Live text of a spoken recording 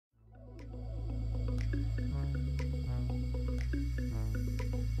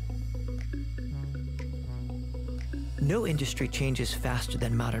No industry changes faster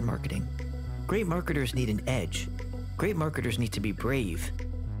than modern marketing. Great marketers need an edge. Great marketers need to be brave.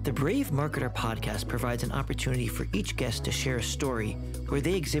 The Brave Marketer podcast provides an opportunity for each guest to share a story where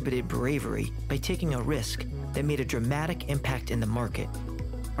they exhibited bravery by taking a risk that made a dramatic impact in the market.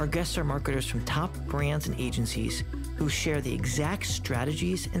 Our guests are marketers from top brands and agencies who share the exact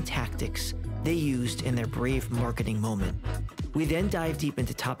strategies and tactics they used in their brave marketing moment. We then dive deep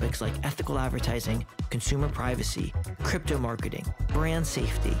into topics like ethical advertising, consumer privacy, crypto marketing, brand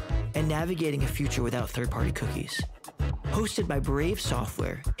safety, and navigating a future without third-party cookies. Hosted by Brave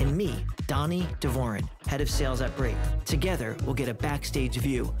Software and me, Donnie Devoren, head of sales at Brave. Together, we'll get a backstage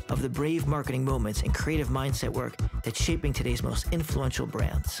view of the brave marketing moments and creative mindset work that's shaping today's most influential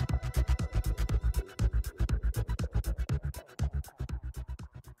brands.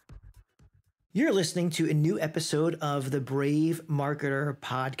 You're listening to a new episode of the Brave Marketer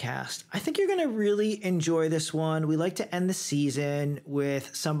podcast. I think you're going to really enjoy this one. We like to end the season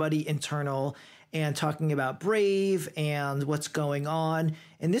with somebody internal and talking about Brave and what's going on.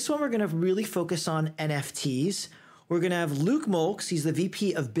 In this one, we're going to really focus on NFTs. We're going to have Luke Mulks. He's the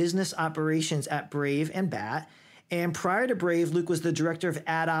VP of Business Operations at Brave and BAT. And prior to Brave, Luke was the Director of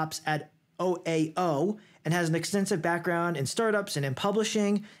Ad Ops at OAO and has an extensive background in startups and in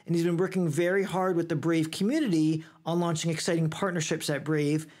publishing. And he's been working very hard with the Brave community on launching exciting partnerships at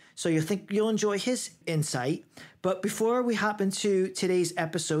Brave. So you think you'll enjoy his insight. But before we hop into today's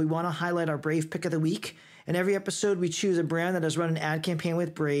episode, we want to highlight our Brave Pick of the Week. In every episode, we choose a brand that has run an ad campaign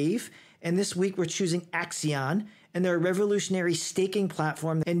with Brave. And this week, we're choosing Axion. And they're a revolutionary staking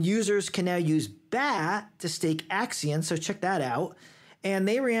platform. And users can now use BAT to stake Axion. So check that out. And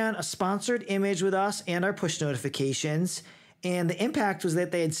they ran a sponsored image with us and our push notifications. And the impact was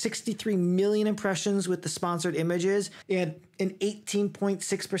that they had 63 million impressions with the sponsored images and an 18.6%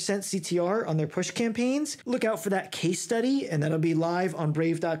 CTR on their push campaigns. Look out for that case study, and that'll be live on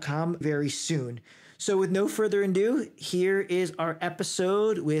brave.com very soon. So with no further ado, here is our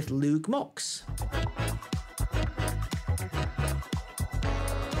episode with Luke Mulks.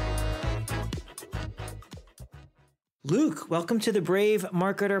 Luke, welcome to the Brave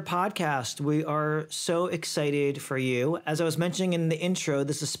Marketer podcast. We are so excited for you. As I was mentioning in the intro,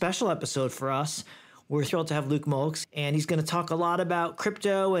 this is a special episode for us. We're thrilled to have Luke Mulks, and he's going to talk a lot about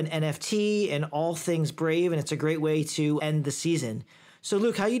crypto and NFT and all things Brave, and it's a great way to end the season. So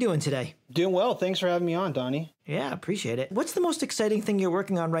Luke, how are you doing today? Doing well. Thanks for having me on, Donnie. Yeah, appreciate it. What's the most exciting thing you're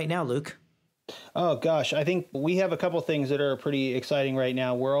working on right now, Luke? Oh, gosh. I think we have a couple things that are pretty exciting right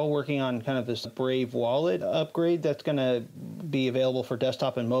now. We're all working on kind of this Brave wallet upgrade that's going to be available for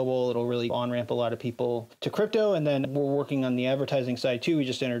desktop and mobile. It'll really on-ramp a lot of people to crypto. And then we're working on the advertising side, too. We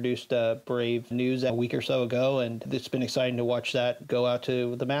just introduced Brave News a week or so ago, and it's been exciting to watch that go out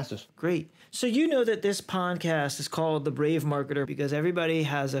to the masses. Great. So you know that this podcast is called The Brave Marketer because everybody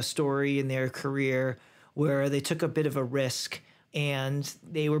has a story in their career where they took a bit of a risk and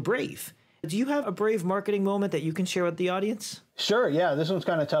they were brave. Do you have a brave marketing moment that you can share with the audience? Sure. Yeah, this one's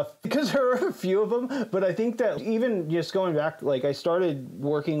kind of tough because there are a few of them. But I think that even just going back, like I started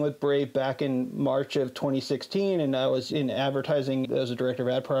working with Brave back in March of 2016, and I was in advertising as a director of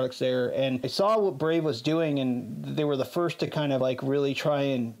ad products there. And I saw what Brave was doing, and they were the first to kind of like really try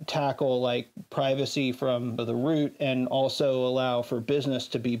and tackle like privacy from the root and also allow for business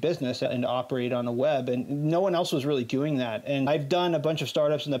to be business and operate on the web. And no one else was really doing that. And I've done a bunch of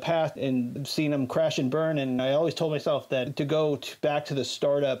startups in the past and seen them crash and burn. And I always told myself that to go back to the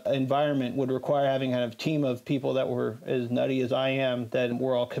startup environment would require having kind of a team of people that were as nutty as I am, that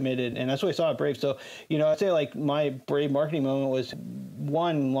we're all committed. And that's what I saw at Brave. So, you know, I'd say like my Brave marketing moment was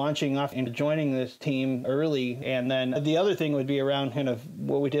one, launching off and joining this team early. And then the other thing would be around kind of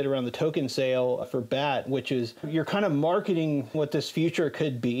what we did around the token sale for BAT, which is you're kind of marketing what this future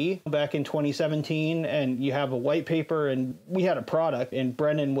could be back in 2017. And you have a white paper and we had a product, and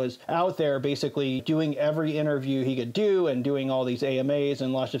Brendan was out there basically doing every interview he could do and doing all these AMAs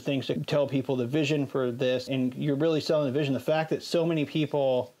and lots of things to tell people the vision for this. And you're really selling the vision. The fact that so many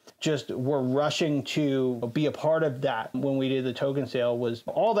people just were rushing to be a part of that when we did the token sale was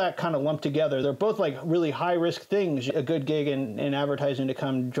all that kind of lumped together. They're both like really high risk things, a good gig in advertising to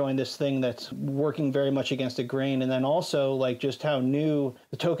come join this thing that's working very much against the grain. And then also like just how new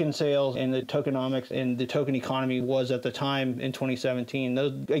the token sales and the tokenomics and the token economy was at the time in 2017.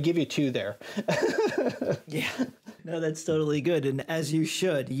 Those, I give you two there. Yeah. No, that's totally good. And as you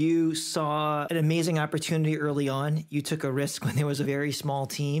should, you saw an amazing opportunity early on. You took a risk when there was a very small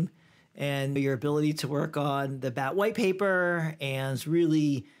team, and your ability to work on the BAT white paper and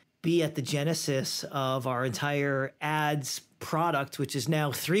really be at the genesis of our entire ads product, which is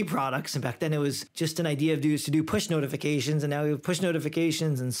now 3 products. And back then it was just an idea to do push notifications. And now we have push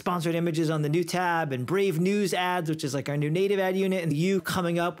notifications and sponsored images on the new tab and Brave News ads, which is like our new native ad unit. And you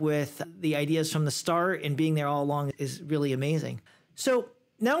coming up with the ideas from the start and being there all along is really amazing. So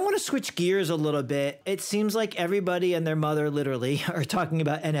now I want to switch gears a little bit. It seems like everybody and their mother literally are talking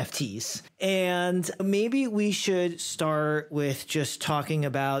about NFTs. And maybe we should start with just talking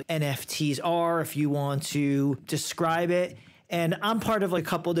about NFTs are, if you want to describe it. And I'm part of a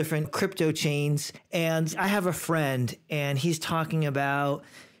couple different crypto chains. And I have a friend and he's talking about,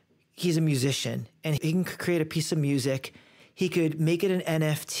 he's a musician and he can create a piece of music. He could make it an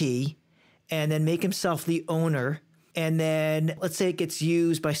NFT and then make himself the owner. And then let's say it gets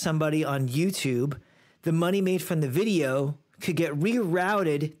used by somebody on YouTube. The money made from the video could get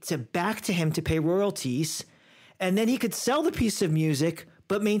rerouted back to him to pay royalties. And then he could sell the piece of music,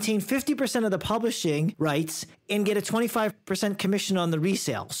 but maintain 50% of the publishing rights and get a 25% commission on the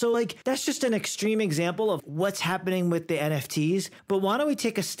resale. So that's just an extreme example of what's happening with the NFTs. But why don't we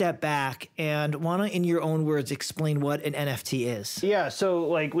take a step back and why don't, in your own words, explain what an NFT is? Yeah, so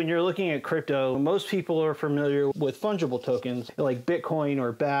when you're looking at crypto, most people are familiar with fungible tokens like Bitcoin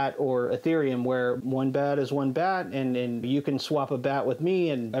or BAT or Ethereum, where one BAT is one BAT and you can swap a BAT with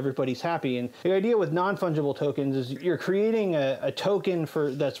me and everybody's happy. And the idea with non-fungible tokens is you're creating a token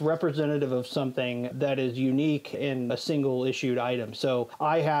that's representative of something that is unique in a single issued item. So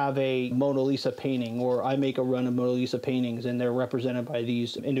I have a Mona Lisa painting, or I make a run of Mona Lisa paintings, and they're represented by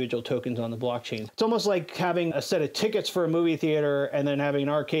these individual tokens on the blockchain. It's almost like having a set of tickets for a movie theater and then having an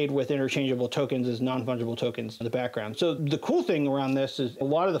arcade with interchangeable tokens as non-fungible tokens in the background. So the cool thing around this is a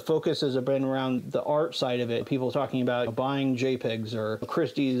lot of the focus has been around the art side of it. People talking about buying JPEGs, or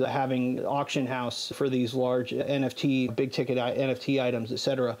Christie's having an auction house for these large NFT, big ticket NFT items,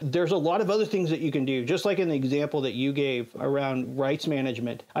 etc. There's a lot of other things that you can do, just like in the example that you gave around rights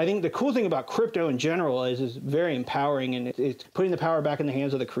management. I think the cool thing about crypto in general is very empowering, and it's putting the power back in the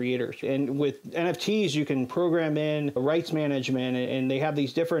hands of the creators. And with NFTs, you can program in rights management, and they have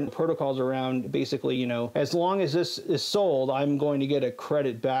these different protocols around basically, as long as this is sold, I'm going to get a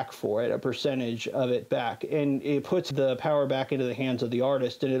credit back for it, a percentage of it back. And it puts the power back into the hands of the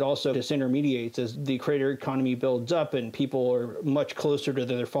artist, and it also disintermediates as the creator economy builds up and people are much closer to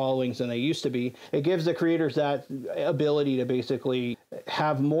their followings than they used to be. It gives the creators that ability to basically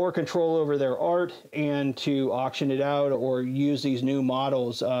have more control over their art and to auction it out or use these new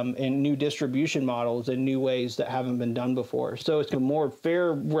models and new distribution models in new ways that haven't been done before. So it's a more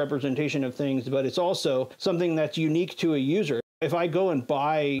fair representation of things, but it's also something that's unique to a user. If I go and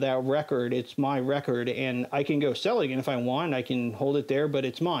buy that record, it's my record, and I can go sell it again if I want. I can hold it there, but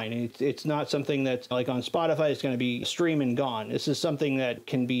it's mine. It's not something that's like on Spotify, it's going to be stream and gone. This is something that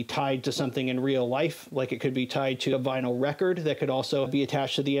can be tied to something in real life, like it could be tied to a vinyl record that could also be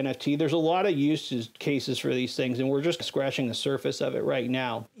attached to the NFT. There's a lot of use cases for these things, and we're just scratching the surface of it right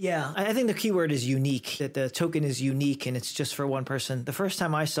now. Yeah, I think the key word is unique, that the token is unique and it's just for one person. The first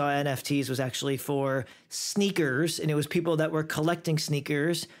time I saw NFTs was actually for sneakers, and it was people that were collecting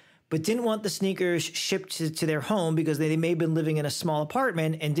sneakers but didn't want the sneakers shipped to their home because they may have been living in a small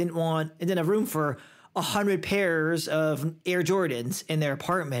apartment and didn't have room for 100 pairs of Air Jordans in their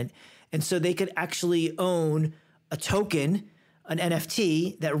apartment. And so they could actually own a token, an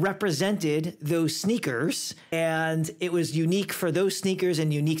NFT that represented those sneakers, and it was unique for those sneakers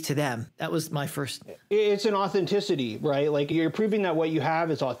and unique to them. That was my first. It's an authenticity, right? Like you're proving that what you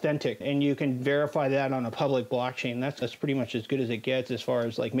have is authentic, and you can verify that on a public blockchain. That's pretty much as good as it gets as far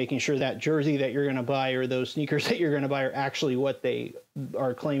as like making sure that jersey that you're going to buy or those sneakers that you're going to buy are actually what they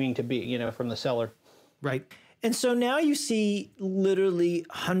are claiming to be, from the seller. Right. And so now you see literally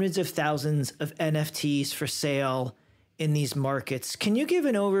hundreds of thousands of NFTs for sale in these markets. Can you give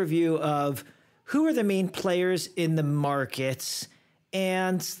an overview of who are the main players in the markets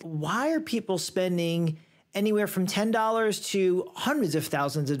and why are people spending anywhere from $10 to hundreds of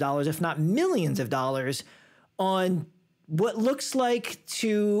thousands of dollars, if not millions of dollars, on what looks like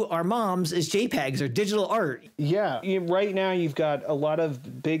to our moms is JPEGs or digital art? Yeah. Right now, you've got a lot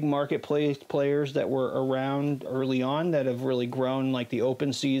of big marketplace players that were around early on that have really grown, like the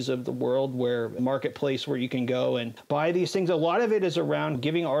OpenSeas of the world, where marketplace where you can go and buy these things. A lot of it is around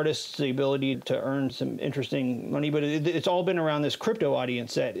giving artists the ability to earn some interesting money, but it's all been around this crypto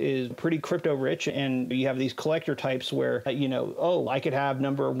audience that is pretty crypto rich. And you have these collector types where, I could have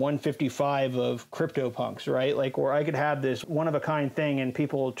number 155 of CryptoPunks, right? Like, or I could have have this one-of-a-kind thing and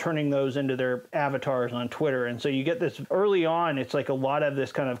people turning those into their avatars on Twitter. And so you get this early on, it's like a lot of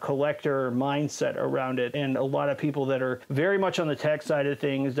this kind of collector mindset around it, and a lot of people that are very much on the tech side of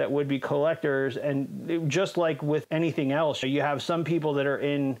things that would be collectors. And just like with anything else, you have some people that are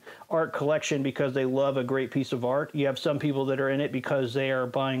in art collection because they love a great piece of art. You have some people that are in it because they are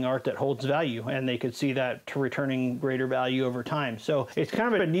buying art that holds value, and they could see that to returning greater value over time. So it's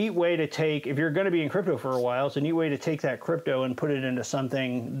kind of a neat way to take, if you're going to be in crypto for a while, it's a neat way to take that crypto and put it into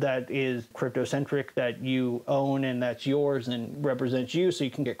something that is crypto-centric, that you own and that's yours and represents you, so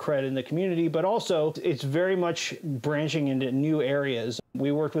you can get credit in the community. But also, it's very much branching into new areas.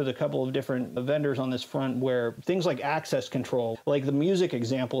 We worked with a couple of different vendors on this front where things like access control, like the music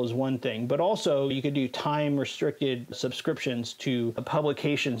example is one thing, but also you could do time-restricted subscriptions to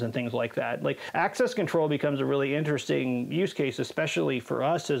publications and things like that. Like access control becomes a really interesting use case, especially for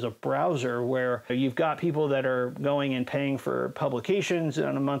us as a browser, where you've got people that are going and paying for publications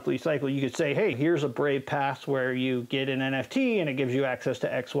on a monthly cycle. You could say, hey, here's a Brave Pass where you get an NFT and it gives you access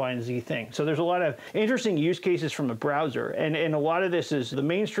to X, Y, and Z thing. So there's a lot of interesting use cases from a browser. And a lot of this is the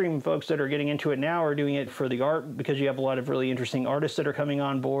mainstream folks that are getting into it now are doing it for the art, because you have a lot of really interesting artists that are coming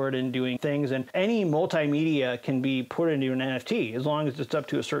on board and doing things. And any multimedia can be put into an NFT as long as it's up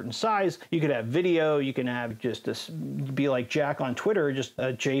to a certain size. You could have video, you can have just this, be like Jack on Twitter, just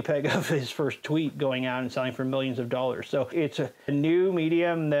a JPEG of his first tweet going out and selling for millions of dollars. So it's a new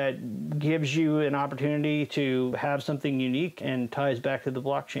medium that gives you an opportunity to have something unique and ties back to the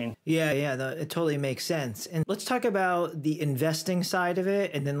blockchain. Yeah, it totally makes sense. And let's talk about the investing side of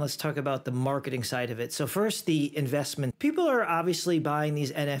it, and then let's talk about the marketing side of it. So first, the investment. People are obviously buying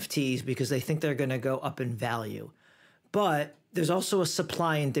these NFTs because they think they're going to go up in value. But there's also a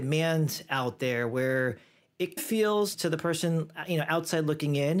supply and demand out there where it feels to the person, outside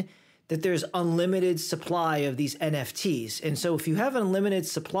looking in, that there's unlimited supply of these NFTs. And so if you have unlimited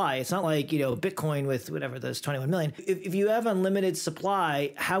supply, it's not like, Bitcoin with whatever, those 21 million. If you have unlimited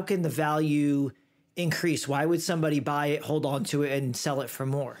supply, how can the value increase? Why would somebody buy it, hold on to it, and sell it for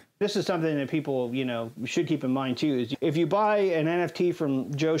more? This is something that people, should keep in mind too, is if you buy an NFT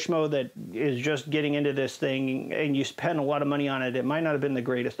from Joe Schmo that is just getting into this thing and you spend a lot of money on it, it might not have been the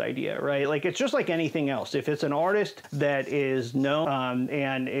greatest idea, right? Like, it's just like anything else. If it's an artist that is known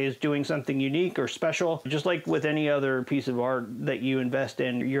and is doing something unique or special, just like with any other piece of art that you invest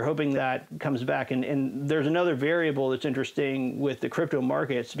in, you're hoping that comes back. And there's another variable that's interesting with the crypto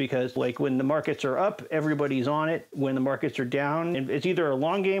markets, because like when the markets are up, everybody's on it. When the markets are down, it's either a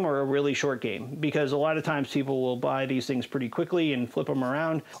long game or a really short game, because a lot of times people will buy these things pretty quickly and flip them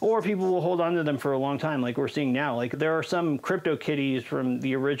around, or people will hold on to them for a long time, like we're seeing now. Like there are some crypto kitties from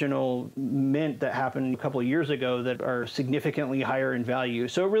the original mint that happened a couple of years ago that are significantly higher in value.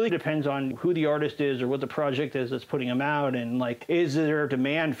 So it really depends on who the artist is or what the project is that's putting them out, and like, is there a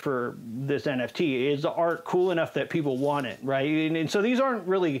demand for this NFT? Is the art cool enough that people want it, right? And so these aren't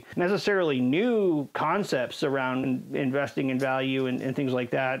really necessarily new concepts around investing in value and things like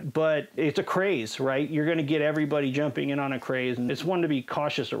that. But it's a craze, right? You're going to get everybody jumping in on a craze, and it's one to be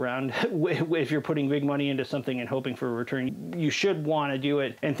cautious around. If you're putting big money into something and hoping for a return, you should want to do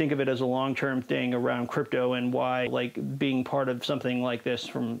it and think of it as a long-term thing around crypto, and why like being part of something like this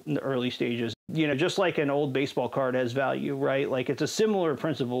from the early stages. Just like an old baseball card has value, right? Like it's a similar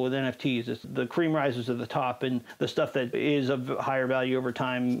principle with NFTs. It's the cream rises to the top, and the stuff that is of higher value over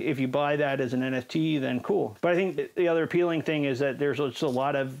time, if you buy that as an NFT, then cool. But I think the other appealing thing is that there's just a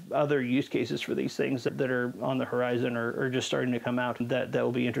lot of other use cases for these things that are on the horizon or just starting to come out that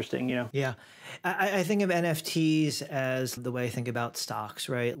will be interesting, Yeah. I think of NFTs as the way I think about stocks,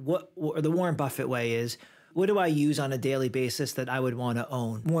 right? What the Warren Buffett way is, what do I use on a daily basis that I would want to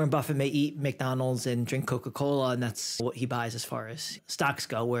own? Warren Buffett may eat McDonald's and drink Coca-Cola, and that's what he buys as far as stocks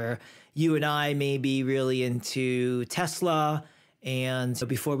go, where you and I may be really into Tesla. And so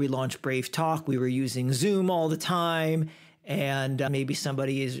before we launched Brave Talk, we were using Zoom all the time. And maybe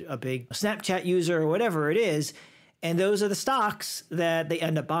somebody is a big Snapchat user or whatever it is. And those are the stocks that they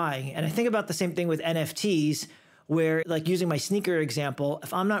end up buying. And I think about the same thing with NFTs, where, like, using my sneaker example,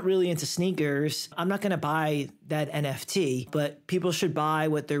 if I'm not really into sneakers, I'm not going to buy that NFT, but people should buy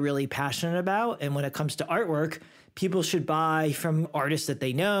what they're really passionate about. And when it comes to artwork, people should buy from artists that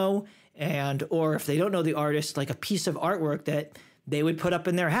they know, or if they don't know the artist, like a piece of artwork that they would put up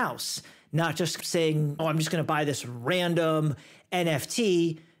in their house, not just saying, oh, I'm just going to buy this random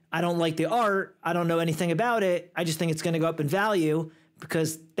NFT. I don't like the art. I don't know anything about it. I just think it's going to go up in value.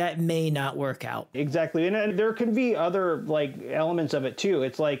 because that may not work out. Exactly. And there can be other like elements of it too.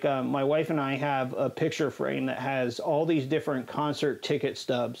 It's like my wife and I have a picture frame that has all these different concert ticket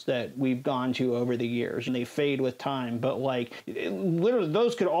stubs that we've gone to over the years, and they fade with time. But like literally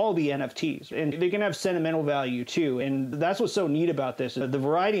those could all be NFTs, and they can have sentimental value too. And that's what's so neat about this. The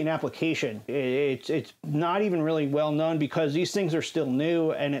variety in application, it's not even really well known because these things are still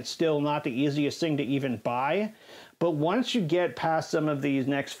new and it's still not the easiest thing to even buy. But once you get past some of these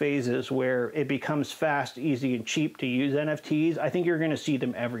next phases where it becomes fast, easy, and cheap to use NFTs, I think you're going to see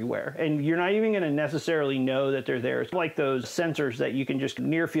them everywhere. And you're not even going to necessarily know that they're there. It's like those sensors that you can just,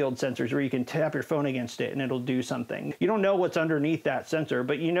 near field sensors, where you can tap your phone against it and it'll do something. You don't know what's underneath that sensor,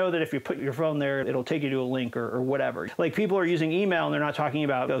 but you know that if you put your phone there, it'll take you to a link or whatever. Like people are using email and they're not talking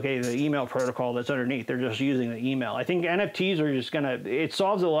about, okay, the email protocol that's underneath. They're just using the email. I think NFTs are just going to, it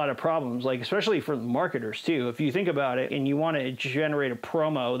solves a lot of problems, like especially for marketers too. If you think about it and you want to generate a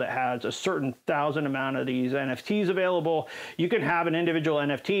promo that has a certain thousand amount of these NFTs available, you can have an individual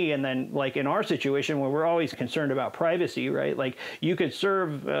NFT, and then like in our situation where we're always concerned about privacy, right? Like you could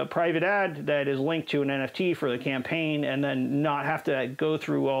serve a private ad that is linked to an NFT for the campaign and then not have to go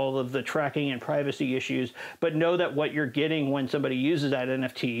through all of the tracking and privacy issues, but know that what you're getting when somebody uses that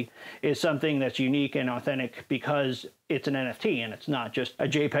NFT is something that's unique and authentic because it's an NFT and it's not just a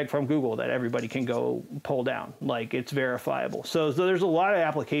JPEG from Google that everybody can go pull down. Like it's verifiable. So there's a lot of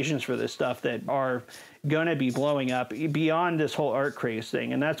applications for this stuff that are going to be blowing up beyond this whole art craze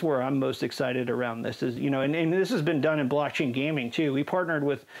thing. And that's where I'm most excited around this is, you know, and this has been done in blockchain gaming too. We partnered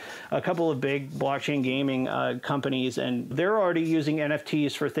with a couple of big blockchain gaming companies, and they're already using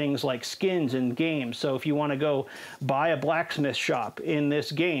NFTs for things like skins in games. So if you want to go buy a blacksmith shop in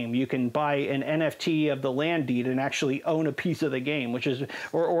this game, you can buy an NFT of the land deed and actually own a piece of the game, which is,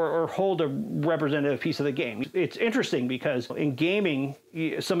 or hold a representative piece of the game. It's interesting because in gaming,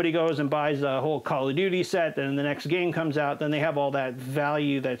 somebody goes and buys a whole Call of Duty set, then the next game comes out, then they have all that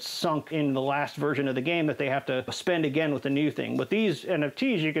value that's sunk in the last version of the game that they have to spend again with the new thing. With these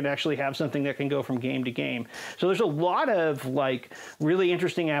NFTs, you can actually have something that can go from game to game. So there's a lot of like really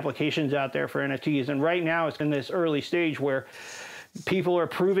interesting applications out there for NFTs. And right now it's in this early stage where people are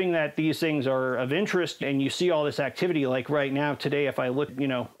proving that these things are of interest, and you see all this activity. Like right now, today, if I look, you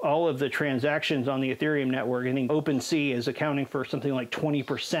know, all of the transactions on the Ethereum network, I think OpenSea is accounting for something like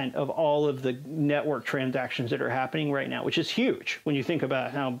 20% of all of the network transactions that are happening right now, which is huge when you think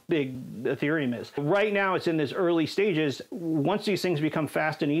about how big Ethereum is. Right now, it's in this early stages. Once these things become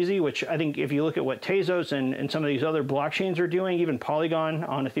fast and easy, which I think if you look at what Tezos and some of these other blockchains are doing, even Polygon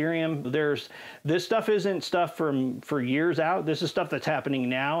on Ethereum, this stuff isn't stuff for years out. This is stuff that's happening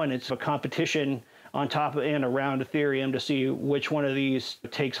now, and it's a competition on top of and around Ethereum to see which one of these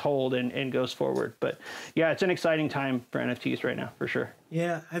takes hold and goes forward. But yeah, it's an exciting time for NFTs right now, for sure.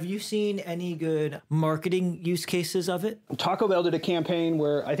 Yeah. Have you seen any good marketing use cases of it? Taco Bell did a campaign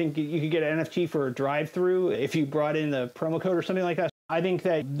where I think you could get an NFT for a drive-through if you brought in the promo code or something like that. I think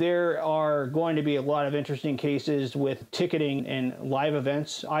that there are going to be a lot of interesting cases with ticketing and live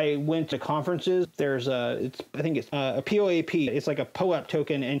events. I went to conferences. There's I think it's a POAP. It's like a POAP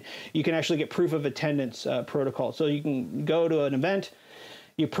token, and you can actually get proof of attendance protocol. So you can go to an event,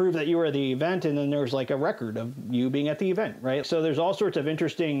 you prove that you were at the event, and then there's like a record of you being at the event, right? So there's all sorts of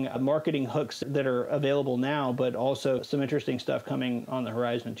interesting marketing hooks that are available now, but also some interesting stuff coming on the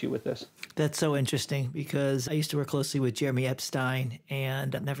horizon too with this. That's so interesting because I used to work closely with Jeremy Epstein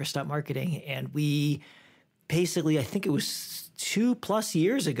and Never Stop Marketing. And we basically, I think it was 2+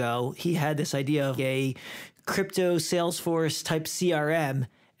 years ago, he had this idea of a crypto Salesforce type CRM.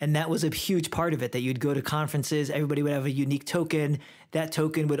 And that was a huge part of it, that you'd go to conferences, everybody would have a unique token. That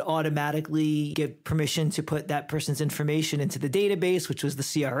token would automatically give permission to put that person's information into the database, which was the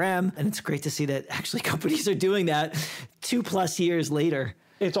CRM. And it's great to see that actually companies are doing that 2+ years later.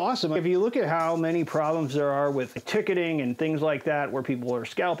 It's awesome. If you look at how many problems there are with ticketing and things like that, where people are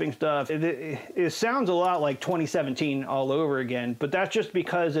scalping stuff, it sounds a lot like 2017 all over again, but that's just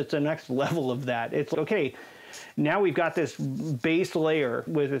because it's the next level of that. It's okay. Now we've got this base layer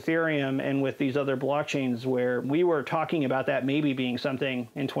with Ethereum and with these other blockchains where we were talking about that maybe being something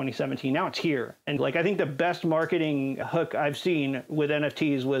in 2017. Now it's here. And like, I think the best marketing hook I've seen with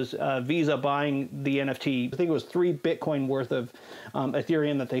NFTs was Visa buying the NFT. I think it was 3 Bitcoin worth of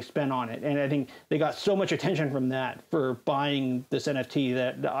Ethereum that they spent on it. And I think they got so much attention from that for buying this NFT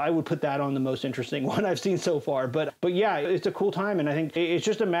that I would put that on the most interesting one I've seen so far. But yeah, it's a cool time. And I think it's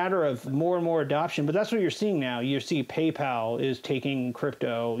just a matter of more and more adoption. But that's what you're seeing now. You see PayPal is taking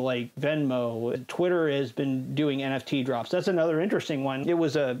crypto, like Venmo. Twitter has been doing NFT drops. That's another interesting one. It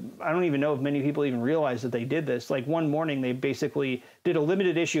was I don't even know if many people even realize that they did this. Like one morning, they basically did a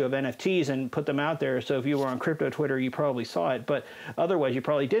limited issue of NFTs and put them out there. So if you were on crypto Twitter, you probably saw it, but otherwise you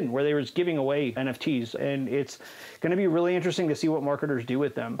probably didn't, where they were just giving away NFTs. And it's going to be really interesting to see what marketers do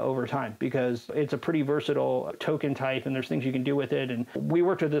with them over time, because it's a pretty versatile token type and there's things you can do with it. And we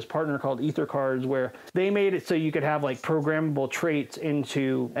worked with this partner called Ether Cards, where they made it so you could have like programmable traits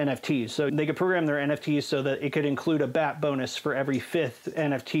into NFTs. So they could program their NFTs so that it could include a BAT bonus for every 5th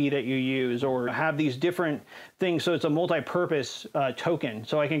NFT that you use, or have these different things. So it's a multi-purpose token.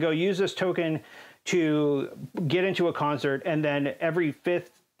 So I can go use this token to get into a concert, and then every 5th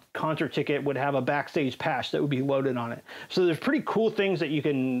concert ticket would have a backstage pass that would be loaded on it. So there's pretty cool things that you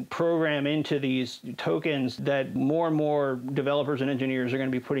can program into these tokens that more and more developers and engineers are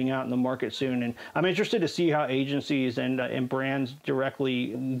going to be putting out in the market soon. And I'm interested to see how agencies and brands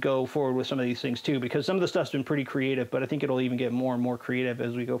directly go forward with some of these things too, because some of the stuff's been pretty creative, but I think it'll even get more and more creative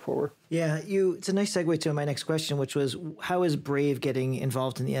as we go forward. Yeah, it's a nice segue to my next question, which was, how is Brave getting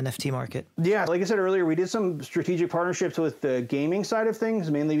involved in the NFT market? Yeah, like I said earlier, we did some strategic partnerships with the gaming side of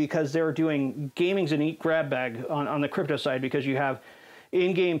things, mainly because they were doing gaming's a neat grab bag on the crypto side, because you have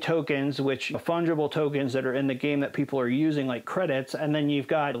in-game tokens, which fungible tokens that are in the game that people are using, like credits, and then you've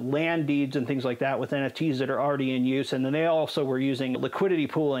got land deeds and things like that with NFTs that are already in use, and then they also were using liquidity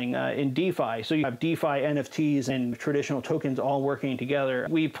pooling in DeFi. So you have DeFi, NFTs, and traditional tokens all working together.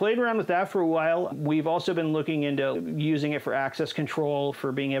 We played around with that for a while. We've also been looking into using it for access control,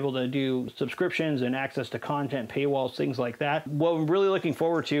 for being able to do subscriptions and access to content, paywalls, things like that. What I'm really looking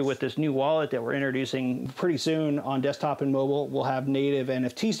forward to with this new wallet that we're introducing pretty soon on desktop and mobile, we'll have native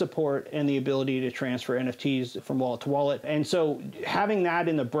NFT support and the ability to transfer NFTs from wallet to wallet. And so having that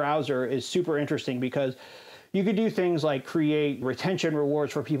in the browser is super interesting, because you could do things like create retention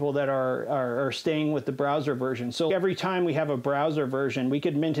rewards for people that are staying with the browser version. So every time we have a browser version, we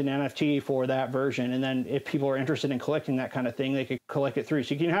could mint an NFT for that version. And then if people are interested in collecting that kind of thing, they could collect it through.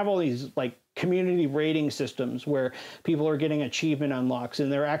 So you can have all these like community rating systems where people are getting achievement unlocks, and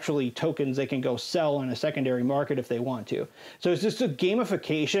they're actually tokens they can go sell in a secondary market if they want to. So it's just a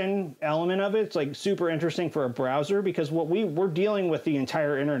gamification element of it. It's like super interesting for a browser, because we're dealing with the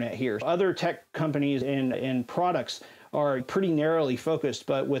entire internet here. Other tech companies and products are pretty narrowly focused,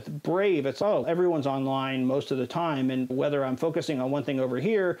 but with Brave, it's, everyone's online most of the time, and whether I'm focusing on one thing over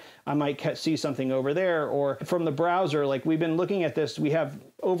here, I might see something over there. Or from the browser, like we've been looking at this, we have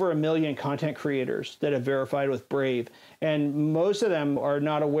over 1 million content creators that have verified with Brave, and most of them are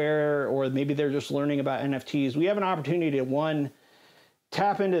not aware, or maybe they're just learning about NFTs. We have an opportunity to,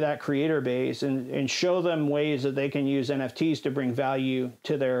 tap into that creator base and show them ways that they can use NFTs to bring value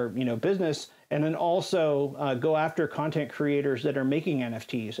to their business, and then also go after content creators that are making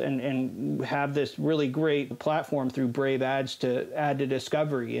NFTs and have this really great platform through Brave Ads to add to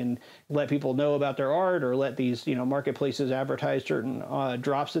discovery and let people know about their art, or let these marketplaces advertise certain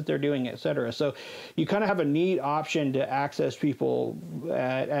drops that they're doing, et cetera. So you kind of have a neat option to access people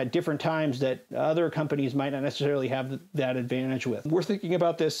at different times that other companies might not necessarily have that advantage with. We're thinking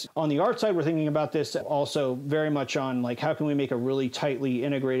about this on the art side. We're thinking about this also very much on like, how can we make a really tightly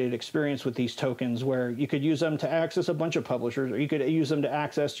integrated experience with these tokens, where you could use them to access a bunch of publishers, or you could use them to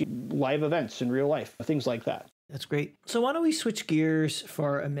access live events in real life, things like that. That's great. So why don't we switch gears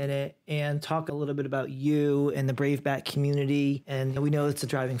for a minute and talk a little bit about you and the Brave Bat community. And we know it's a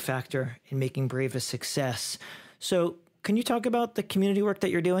driving factor in making Brave a success. So can you talk about the community work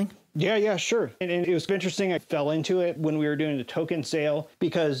that you're doing? Yeah, sure. And it was interesting. I fell into it when we were doing the token sale,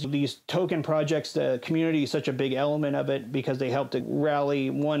 because these token projects, the community is such a big element of it, because they help to rally,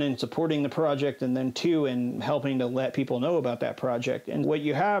 one, in supporting the project, and then two, in helping to let people know about that project. And what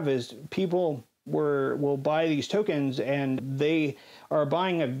you have is people will buy these tokens, and they are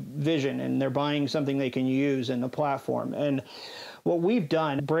buying a vision, and they're buying something they can use in the platform. And what we've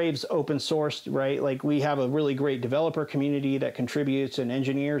done, Brave's open sourced, right? Like we have a really great developer community that contributes, and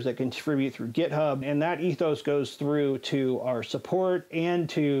engineers that contribute through GitHub. And that ethos goes through to our support and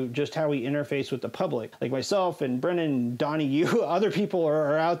to just how we interface with the public. Like myself and Brennan, Donnie, you, other people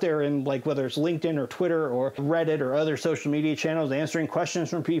are out there in, like, whether it's LinkedIn or Twitter or Reddit or other social media channels, answering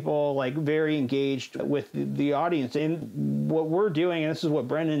questions from people, like very engaged with the audience. And what we're doing, and this is what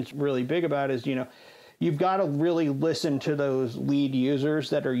Brennan's really big about, is, you've got to really listen to those lead users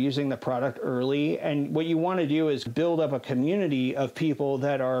that are using the product early. And what you want to do is build up a community of people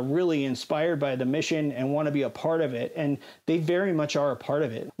that are really inspired by the mission and want to be a part of it. And they very much are a part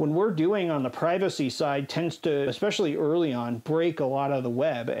of it. When we're doing on the privacy side tends to, especially early on, break a lot of the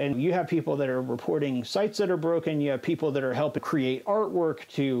web. And you have people that are reporting sites that are broken. You have people that are helping create artwork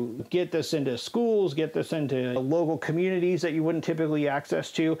to get this into schools, get this into local communities that you wouldn't typically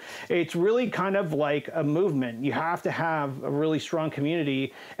access to. It's really kind of like a movement. You have to have a really strong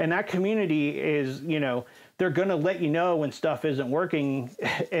community, and that community is, they're going to let you know when stuff isn't working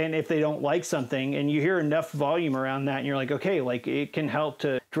and if they don't like something, and you hear enough volume around that and you're like, okay, like it can help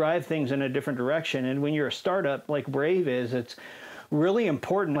to drive things in a different direction. And when you're a startup like Brave is, it's really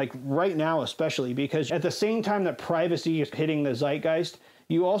important, like right now especially, because at the same time that privacy is hitting the zeitgeist,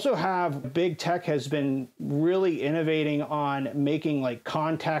 you also have big tech has been really innovating on making like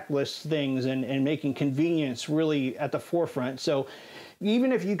contactless things and making convenience really at the forefront. So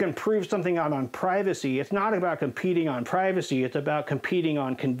even if you can prove something out on privacy, it's not about competing on privacy. It's about competing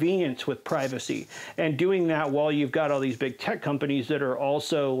on convenience with privacy, and doing that while you've got all these big tech companies that are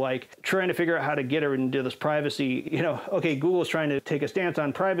also like trying to figure out how to get into this privacy. Okay, Google's trying to take a stance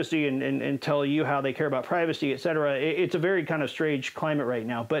on privacy and tell you how they care about privacy, et cetera. It's a very kind of strange climate right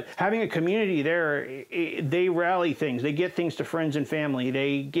now. But having a community there, they rally things. They get things to friends and family.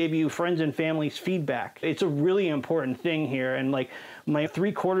 They give you friends and family's feedback. It's a really important thing here. And like, my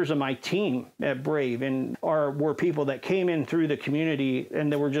 3/4 of my team at Brave were people that came in through the community and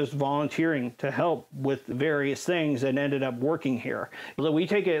they were just volunteering to help with various things and ended up working here. So we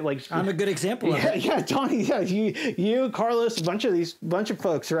take it like I'm a good example of it. Yeah, Tony, yeah, you, Carlos, a bunch of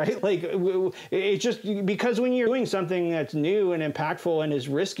folks, right? Like it's just because when you're doing something that's new and impactful and is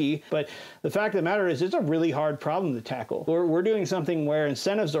risky, but the fact of the matter is it's a really hard problem to tackle. We're doing something where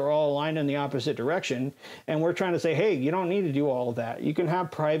incentives are all aligned in the opposite direction, and we're trying to say, hey, you don't need to do all of that. You can have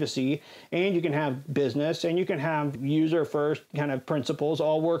privacy, and you can have business, and you can have user-first kind of principles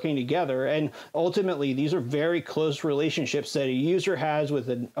all working together. And ultimately, these are very close relationships that a user has with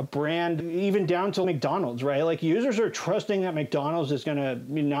a brand, even down to McDonald's, right? Like users are trusting that McDonald's is going to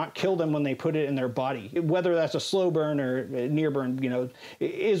not kill them when they put it in their body. Whether that's a slow burn or near burn,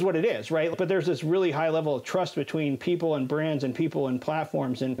 is what it is, right? But there's this really high level of trust between people and brands and people and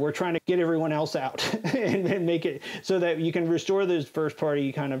platforms, and we're trying to get everyone else out and make it so that you can restore those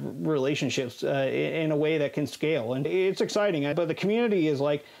first-party kind of relationships in a way that can scale. And it's exciting. But the community is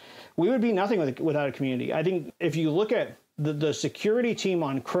like, we would be nothing without a community. I think if you look at the security team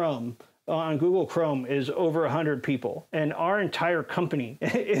on Google Chrome is over 100 people, and our entire company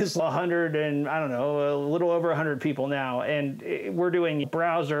is 100 and I don't know, a little over 100 people now. And we're doing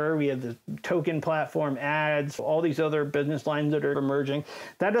browser, we have the token platform, ads, all these other business lines that are emerging.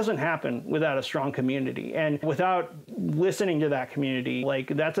 That doesn't happen without a strong community and without listening to that community.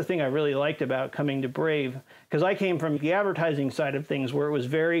 Like that's the thing I really liked about coming to Brave, because I came from the advertising side of things where it was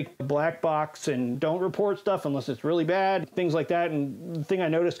very black box and don't report stuff unless it's really bad, things like that. And the thing I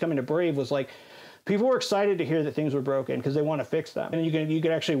noticed coming to Brave was like, people were excited to hear that things were broken because they want to fix them. And you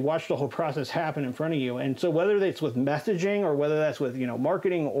can actually watch the whole process happen in front of you. And so whether that's with messaging or whether that's with,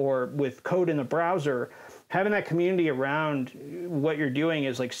 marketing or with code in the browser, having that community around what you're doing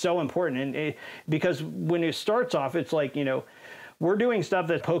is like so important. And because when it starts off, it's like, we're doing stuff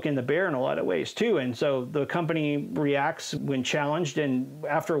that's poking the bear in a lot of ways too. And so the company reacts when challenged, and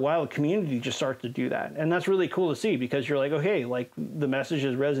after a while, the community just starts to do that. And that's really cool to see, because you're like, okay, like the message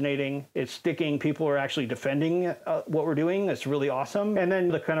is resonating, it's sticking, people are actually defending what we're doing. That's really awesome. And then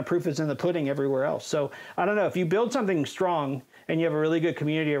the kind of proof is in the pudding everywhere else. So I don't know, if you build something strong and you have a really good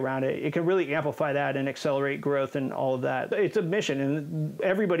community around it, it can really amplify that and accelerate growth and all of that. It's a mission, and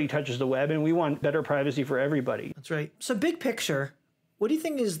everybody touches the web, and we want better privacy for everybody. That's right. So big picture, what do you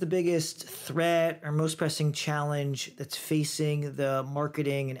think is the biggest threat or most pressing challenge that's facing the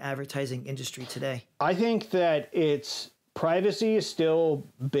marketing and advertising industry today? I think that privacy is still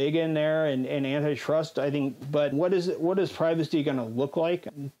big in there, and antitrust, I think, but what is privacy going to look like?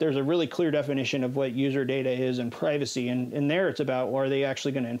 There's a really clear definition of what user data is and privacy, and there it's about, are they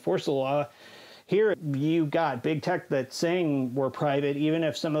actually going to enforce the law? Here, you got big tech that's saying we're private, even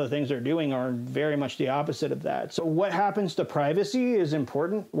if some of the things they're doing are very much the opposite of that. So what happens to privacy is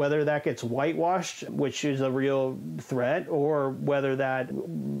important, whether that gets whitewashed, which is a real threat, or whether that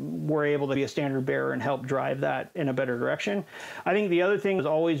we're able to be a standard bearer and help drive that in a better direction. I think the other thing that's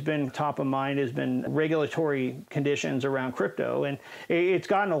always been top of mind has been regulatory conditions around crypto. And it's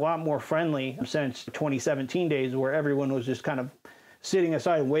gotten a lot more friendly since 2017 days, where everyone was just kind of sitting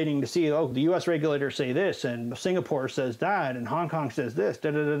aside waiting to see, the U.S. regulators say this, and Singapore says that, and Hong Kong says this,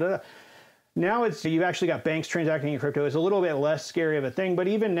 Now you've actually got banks transacting in crypto. It's a little bit less scary of a thing, but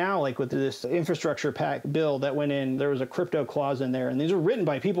even now, like with this infrastructure pack bill that went in, there was a crypto clause in there, and these are written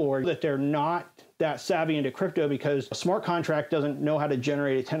by people who are that they're not that savvy into crypto because a smart contract doesn't know how to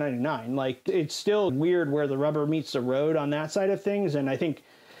generate a 1099. Like, it's still weird where the rubber meets the road on that side of things, and I think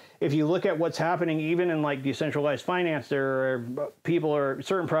if you look at what's happening, even in like decentralized finance, there are people or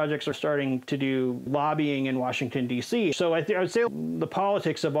certain projects are starting to do lobbying in Washington, D.C. So I would say the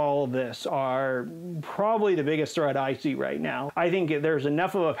politics of all of this are probably the biggest threat I see right now. I think there's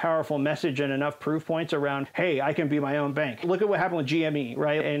enough of a powerful message and enough proof points around, hey, I can be my own bank. Look at what happened with GME,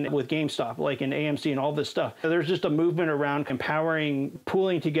 right? And with GameStop, like in AMC and all this stuff. There's just a movement around empowering,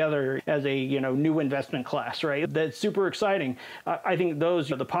 pooling together as a new investment class, right? That's super exciting. I think those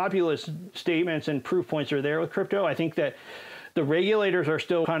the populist statements and proof points are there with crypto. I think that the regulators are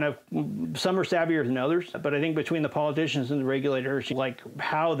still kind of, some are savvier than others, but I think between the politicians and the regulators, like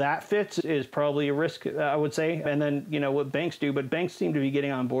how that fits is probably a risk, I would say. And then, what banks do, but banks seem to be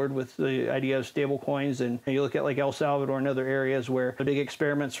getting on board with the idea of stable coins. And you look at like El Salvador and other areas where the big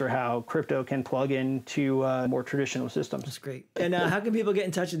experiments for how crypto can plug into more traditional systems. That's great. And how can people get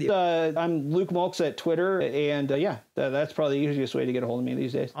in touch with you? I'm Luke Mulks at Twitter. And that's probably the easiest way to get a hold of me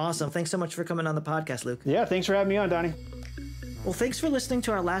these days. Awesome. Thanks so much for coming on the podcast, Luke. Yeah, thanks for having me on, Donnie. Well, thanks for listening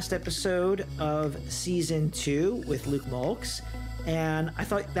to our last episode of Season 2 with Luke Mulks. And I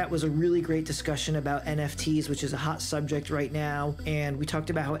thought that was a really great discussion about NFTs, which is a hot subject right now. And we talked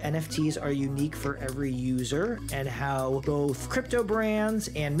about how NFTs are unique for every user and how both crypto brands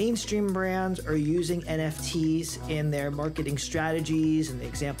and mainstream brands are using NFTs in their marketing strategies, and the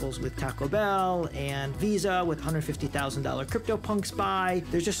examples with Taco Bell and Visa with $150,000 CryptoPunks buy.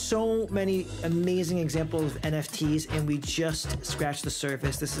 There's just so many amazing examples of NFTs, and we just scratched the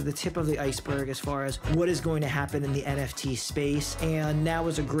surface. This is the tip of the iceberg as far as what is going to happen in the NFT space. And now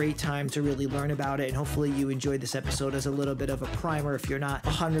is a great time to really learn about it. And hopefully you enjoyed this episode as a little bit of a primer if you're not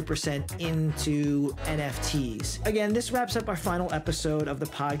 100% into NFTs. Again, this wraps up our final episode of the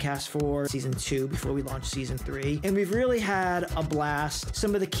podcast for Season 2 before we launch Season 3. And we've really had a blast.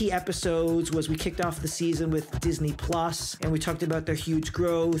 Some of the key episodes was we kicked off the season with Disney Plus, and we talked about their huge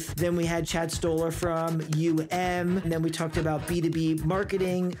growth. Then we had Chad Stoller from UM. And then we talked about B2B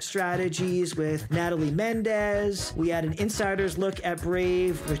marketing strategies with Natalie Mendez. We had an insider's look at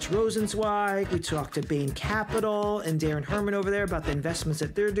Brave, Rich Rosenzweig. We talked to Bain Capital and Darren Herman over there about the investments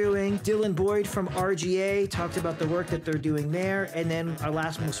that they're doing. Dylan Boyd from RGA talked about the work that they're doing there. And then our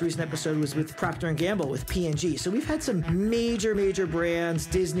most recent episode was with Procter & Gamble with P&G. So we've had some major brands,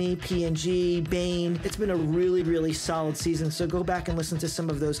 Disney, P&G, Bain. It's been a really, really solid season. So go back and listen to some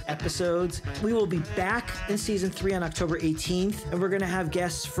of those episodes. We will be back in Season 3 on October 18th. And we're going to have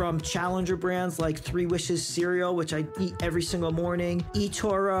guests from challenger brands like Three Wishes cereal, which I eat every single morning,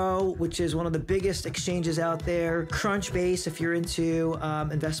 eToro, which is one of the biggest exchanges out there, Crunchbase if you're into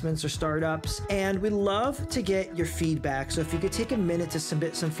investments or startups. And we love to get your feedback. So if you could take a minute to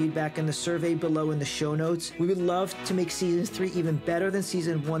submit some feedback in the survey below in the show notes, we would love to make Season 3 even better than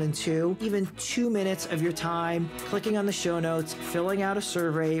Season 1 and 2. Even 2 minutes of your time clicking on the show notes, filling out a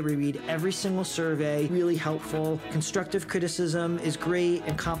survey. We read every single survey, really helpful. Constructive criticism is great,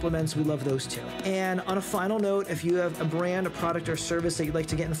 and compliments, we love those too. And on a final note, if you have a brand, a product, or service that you'd like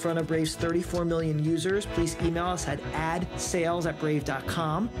to get in front of Brave's 34 million users, please email us at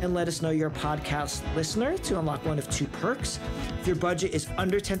adsales@brave.com and let us know you're a podcast listener to unlock one of 2 perks. If your budget is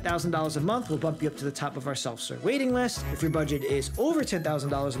under $10,000 a month, we'll bump you up to the top of our self-serve waiting list. If your budget is over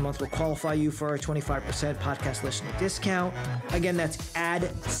 $10,000 a month, we'll qualify you for our 25% podcast listener discount. Again, that's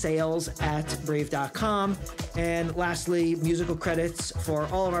adsales@brave.com. And lastly, musical credits for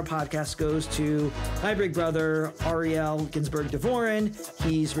all of our podcasts goes to my big brother, Ariel Ginsberg DeVoren.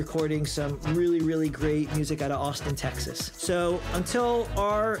 He's recording some really, really great music out of Austin, Texas. So until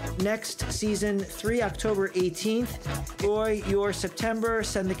our next Season 3, October 18th, enjoy your September,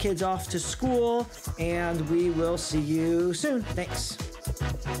 send the kids off to school, and we will see you soon. Thanks.